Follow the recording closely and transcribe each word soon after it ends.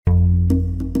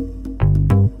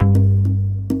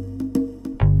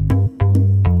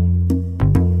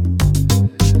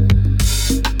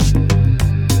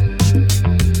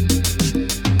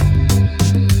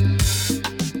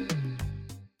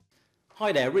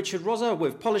there, Richard Rosa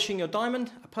with Polishing Your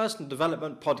Diamond, a personal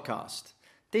development podcast.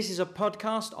 This is a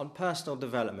podcast on personal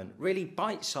development, really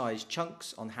bite-sized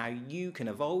chunks on how you can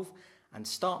evolve and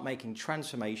start making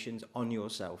transformations on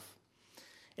yourself.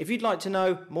 If you'd like to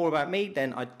know more about me,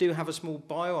 then I do have a small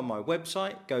bio on my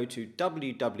website. Go to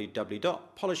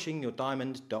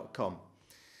www.polishingyourdiamond.com.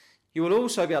 You will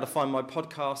also be able to find my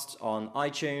podcasts on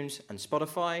iTunes and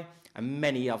Spotify and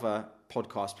many other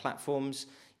podcast platforms.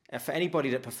 For anybody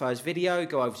that prefers video,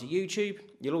 go over to YouTube.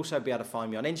 You'll also be able to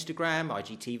find me on Instagram,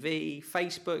 IGTV,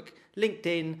 Facebook,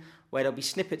 LinkedIn, where there'll be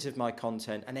snippets of my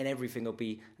content, and then everything will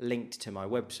be linked to my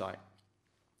website.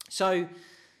 So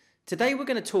today we're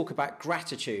going to talk about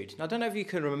gratitude. Now, I don't know if you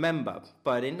can remember,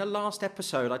 but in the last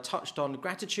episode I touched on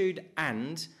gratitude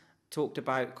and talked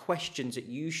about questions that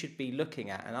you should be looking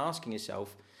at and asking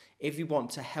yourself if you want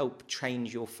to help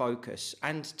change your focus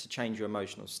and to change your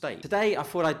emotional state. Today I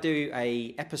thought I'd do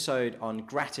an episode on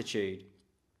gratitude,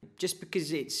 just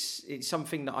because it's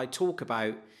something that I talk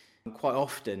about quite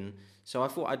often. So I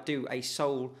thought I'd do a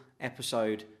sole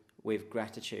episode with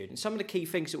gratitude. And some of the key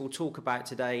things that we'll talk about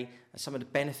today are some of the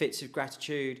benefits of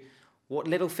gratitude, what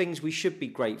little things we should be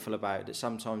grateful about that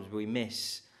sometimes we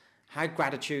miss, how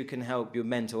gratitude can help your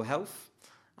mental health,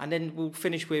 and then we'll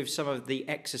finish with some of the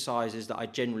exercises that I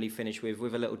generally finish with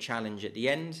a little challenge at the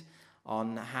end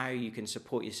on how you can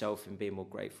support yourself in being more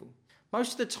grateful.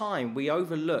 Most of the time we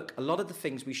overlook a lot of the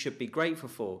things we should be grateful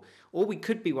for, or we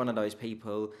could be one of those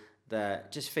people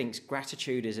that just thinks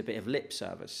gratitude is a bit of lip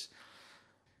service,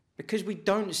 because we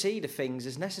don't see the things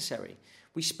as necessary.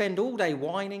 We spend all day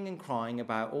whining and crying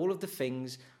about all of the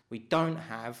things we don't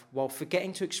have while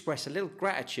forgetting to express a little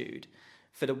gratitude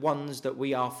for the ones that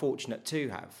we are fortunate to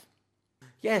have.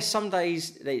 Yes, some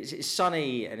days it's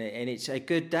sunny and it's a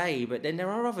good day, but then there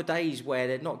are other days where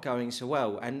they're not going so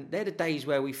well, and they're the days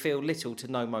where we feel little to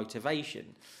no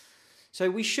motivation. So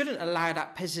we shouldn't allow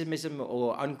that pessimism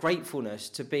or ungratefulness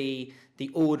to be the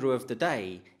order of the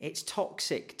day. It's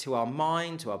toxic to our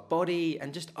mind, to our body,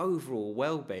 and just overall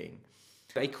well-being.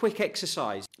 A quick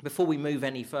exercise before we move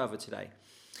any further today.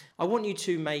 I want you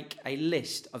to make a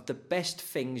list of the best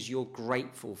things you're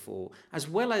grateful for, as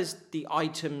well as the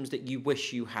items that you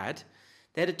wish you had.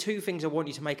 They're the two things I want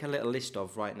you to make a little list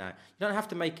of right now. You don't have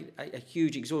to make a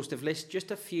huge exhaustive list, just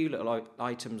a few little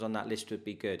items on that list would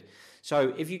be good.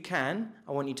 So if you can,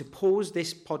 I want you to pause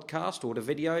this podcast or the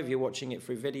video if you're watching it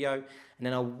through video, and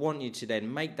then I want you to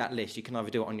then make that list. You can either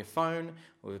do it on your phone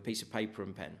or with a piece of paper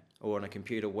and pen, or on a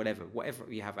computer, whatever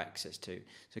you have access to.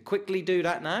 So quickly do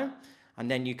that now, and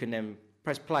then you can then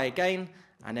press play again,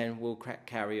 and then we'll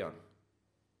carry on.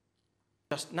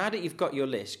 Just now that you've got your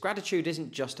list, gratitude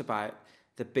isn't just about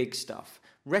the big stuff.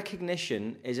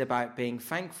 Recognition is about being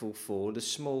thankful for the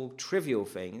small, trivial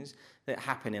things that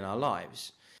happen in our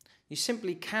lives. You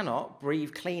simply cannot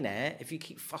breathe clean air if you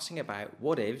keep fussing about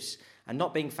what ifs and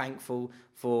not being thankful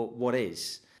for what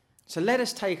is. So let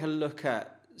us take a look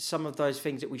at some of those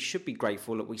things that we should be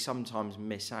grateful that we sometimes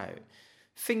miss out.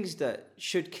 Things that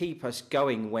should keep us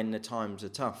going when the times are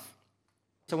tough.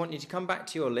 So I want you to come back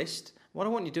to your list. What I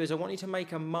want you to do is I want you to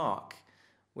make a mark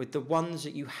with the ones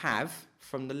that you have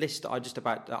from the list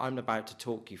that I'm about to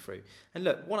talk you through. And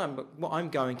look, what I'm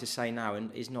going to say now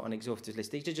is not an exhaustive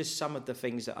list. These are just some of the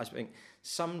things that I think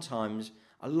sometimes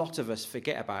a lot of us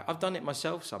forget about. I've done it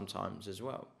myself sometimes as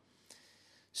well.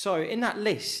 So in that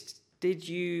list, did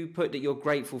you put that you're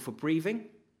grateful for breathing?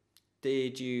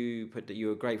 Did you put that you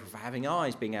were grateful for having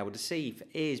eyes, being able to see, for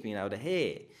ears, being able to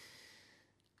hear?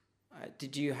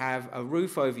 Did you have a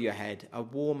roof over your head, a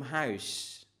warm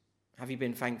house? Have you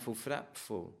been thankful for that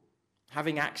before?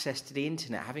 Having access to the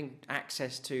internet, having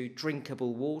access to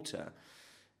drinkable water.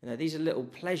 These are little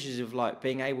pleasures of like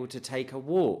being able to take a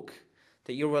walk,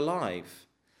 that you're alive.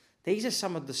 These are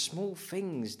some of the small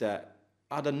things that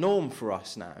are the norm for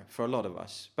us now, for a lot of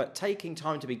us. But taking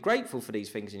time to be grateful for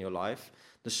these things in your life,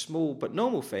 the small but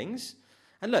normal things,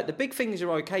 and look, the big things are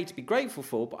okay to be grateful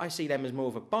for, but I see them as more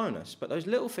of a bonus. But those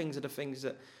little things are the things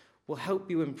that will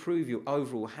help you improve your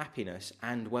overall happiness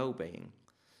and well-being.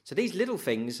 So these little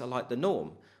things are like the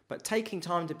norm, but taking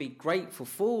time to be grateful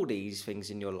for these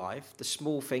things in your life, the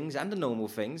small things and the normal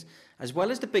things, as well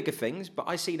as the bigger things, but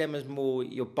I see them as more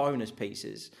your bonus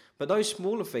pieces. But those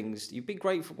smaller things, you be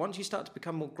grateful. Once you start to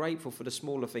become more grateful for the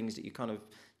smaller things that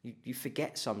you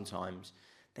forget sometimes,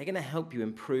 they're going to help you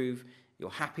improve your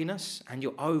happiness and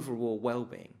your overall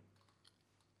well-being.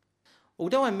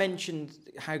 Although I mentioned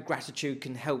how gratitude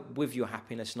can help with your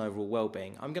happiness and overall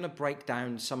well-being, I'm going to break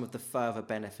down some of the further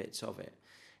benefits of it.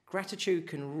 Gratitude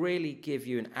can really give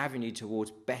you an avenue towards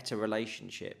better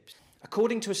relationships.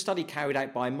 According to a study carried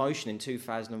out by Emotion in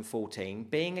 2014,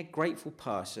 being a grateful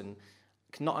person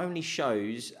not only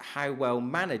shows how well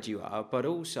mannered you are, but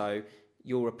also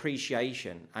your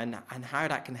appreciation and how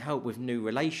that can help with new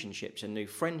relationships and new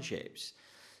friendships.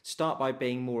 Start by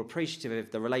being more appreciative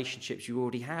of the relationships you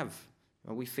already have.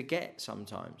 Well, we forget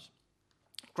sometimes.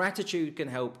 Gratitude can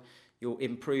help you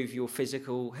improve your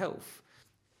physical health.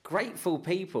 Grateful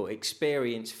people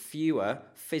experience fewer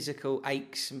physical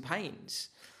aches and pains.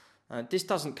 This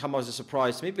doesn't come as a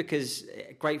surprise to me because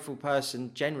a grateful person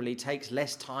generally takes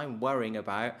less time worrying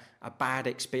about a bad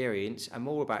experience and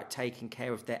more about taking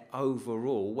care of their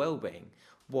overall well-being.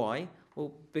 Why?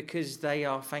 Well, because they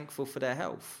are thankful for their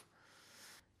health.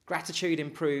 Gratitude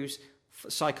improves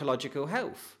psychological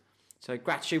health. So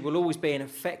gratitude will always be an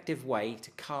effective way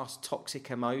to cast toxic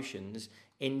emotions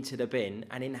into the bin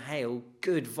and inhale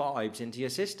good vibes into your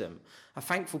system. A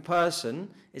thankful person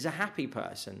is a happy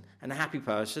person, and a happy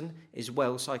person is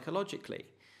well psychologically.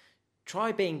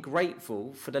 Try being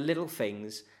grateful for the little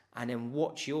things and then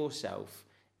watch yourself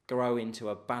grow into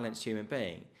a balanced human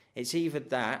being. It's either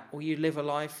that or you live a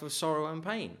life of sorrow and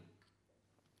pain.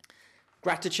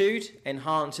 Gratitude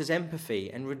enhances empathy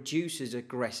and reduces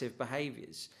aggressive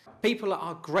behaviours. People that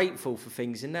are grateful for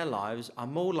things in their lives are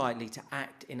more likely to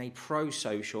act in a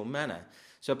pro-social manner.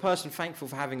 So a person thankful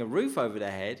for having a roof over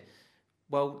their head,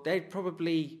 well, they'd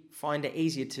probably find it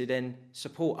easier to then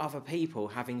support other people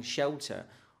having shelter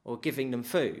or giving them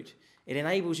food. It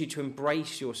enables you to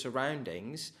embrace your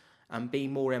surroundings and be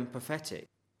more empathetic.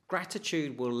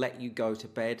 Gratitude will let you go to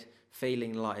bed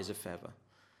feeling light as a feather.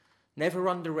 Never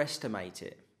underestimate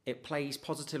it. It plays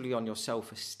positively on your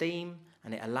self-esteem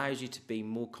and it allows you to be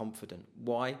more confident.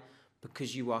 Why?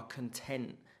 Because you are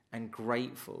content and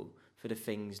grateful for the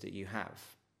things that you have.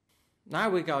 Now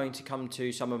we're going to come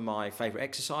to some of my favourite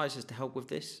exercises to help with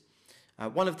this.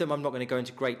 One of them I'm not going to go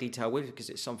into great detail with because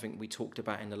it's something we talked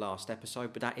about in the last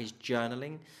episode, but that is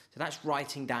journaling. So that's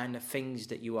writing down the things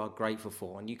that you are grateful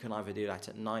for, and you can either do that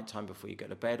at night time before you go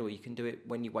to bed or you can do it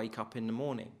when you wake up in the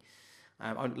morning.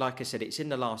 Like I said, it's in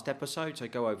the last episode, so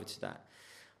go over to that.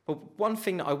 But one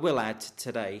thing that I will add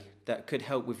today that could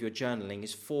help with your journaling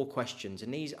is 4 questions.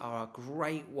 And these are a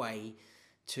great way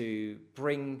to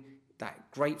bring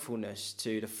that gratefulness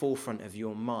to the forefront of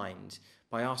your mind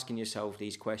by asking yourself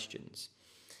these questions.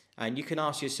 And you can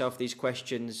ask yourself these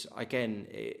questions, again,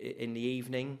 in the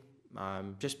evening,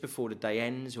 just before the day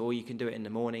ends, or you can do it in the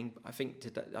morning. I think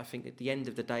at the end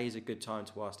of the day is a good time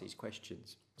to ask these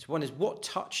questions. So one is, what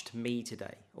touched me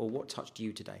today? Or what touched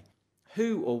you today?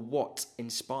 Who or what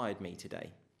inspired me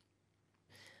today?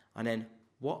 And then,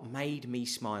 what made me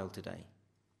smile today?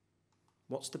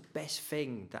 What's the best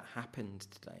thing that happened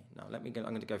today? Now, I'm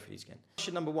going to go through these again.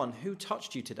 Question number 1, who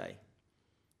touched you today?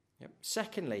 Yep.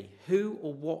 Secondly, who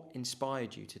or what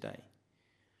inspired you today?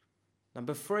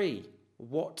 Number 3,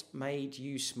 what made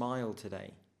you smile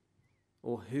today?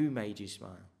 Or who made you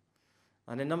smile?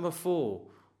 And then number 4,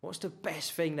 what's the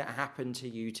best thing that happened to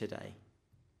you today?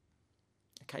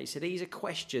 Okay, so these are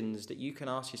questions that you can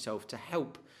ask yourself to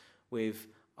help with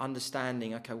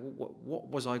understanding, okay, what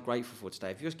was I grateful for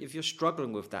today? If you're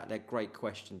struggling with that, they're great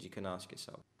questions you can ask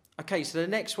yourself. Okay, so the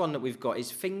next one that we've got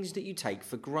is things that you take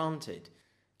for granted.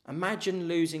 Imagine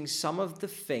losing some of the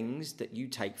things that you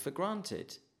take for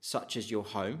granted, such as your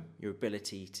home, your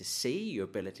ability to see, your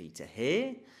ability to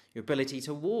hear, your ability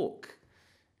to walk.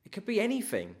 It could be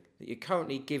anything that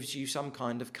currently gives you some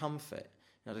kind of comfort.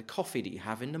 You know, the coffee that you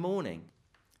have in the morning.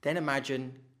 Then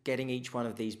imagine getting each one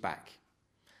of these back.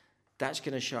 That's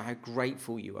going to show how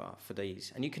grateful you are for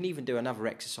these. And you can even do another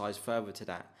exercise further to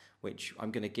that, which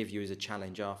I'm going to give you as a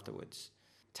challenge afterwards.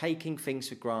 Taking things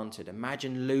for granted.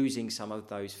 Imagine losing some of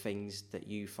those things that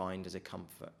you find as a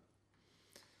comfort.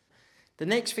 The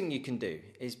next thing you can do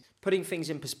is putting things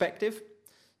in perspective.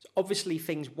 So obviously,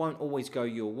 things won't always go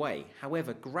your way.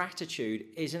 However, gratitude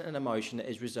isn't an emotion that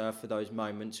is reserved for those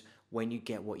moments when you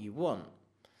get what you want.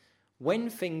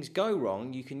 When things go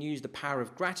wrong, you can use the power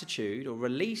of gratitude or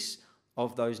release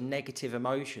of those negative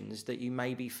emotions that you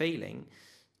may be feeling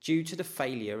due to the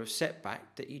failure or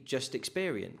setback that you just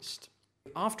experienced.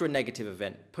 After a negative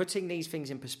event, putting these things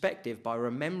in perspective by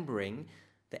remembering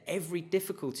that every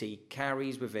difficulty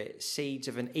carries with it seeds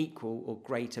of an equal or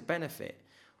greater benefit.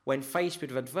 When faced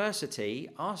with adversity,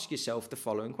 ask yourself the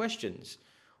following questions.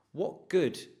 What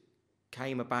good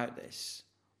came about this?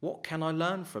 What can I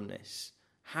learn from this?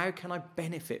 How can I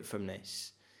benefit from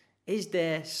this? Is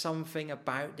there something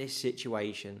about this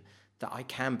situation that I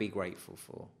can be grateful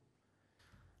for?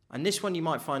 And this one you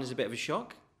might find is a bit of a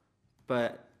shock,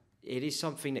 but it is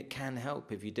something that can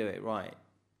help if you do it right.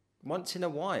 Once in a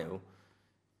while,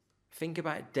 think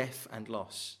about death and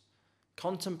loss.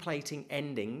 Contemplating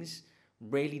endings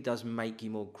really does make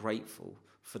you more grateful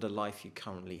for the life you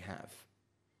currently have.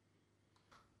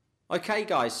 Okay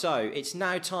guys, so it's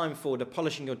now time for the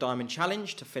Polishing Your Diamond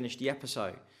Challenge to finish the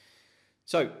episode.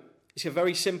 So it's a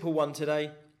very simple one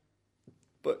today,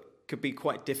 but could be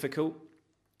quite difficult.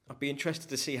 I'd be interested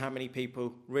to see how many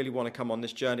people really want to come on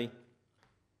this journey.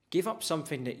 Give up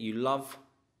something that you love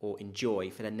or enjoy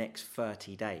for the next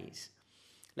 30 days.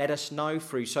 Let us know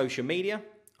through social media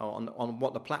on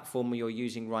what the platform you're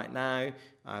using right now,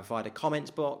 via the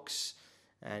comments box,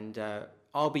 and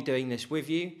I'll be doing this with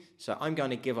you. So I'm going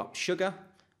to give up sugar,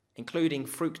 including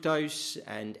fructose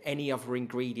and any other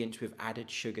ingredients with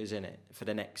added sugars in it for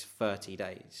the next 30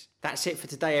 days. That's it for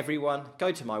today, everyone.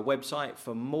 Go to my website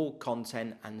for more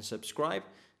content and subscribe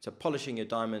to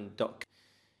polishingyourdiamond.com.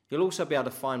 You'll also be able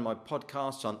to find my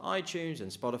podcasts on iTunes and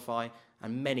Spotify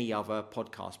and many other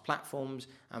podcast platforms.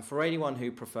 And for anyone who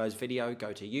prefers video,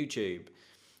 go to YouTube.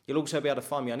 You'll also be able to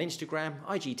find me on Instagram,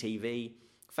 IGTV,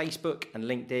 Facebook and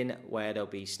LinkedIn, where there'll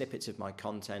be snippets of my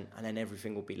content, and then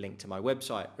everything will be linked to my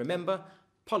website. Remember,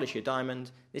 polish your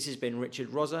diamond. This has been Richard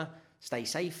Roza. Stay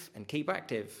safe and keep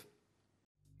active.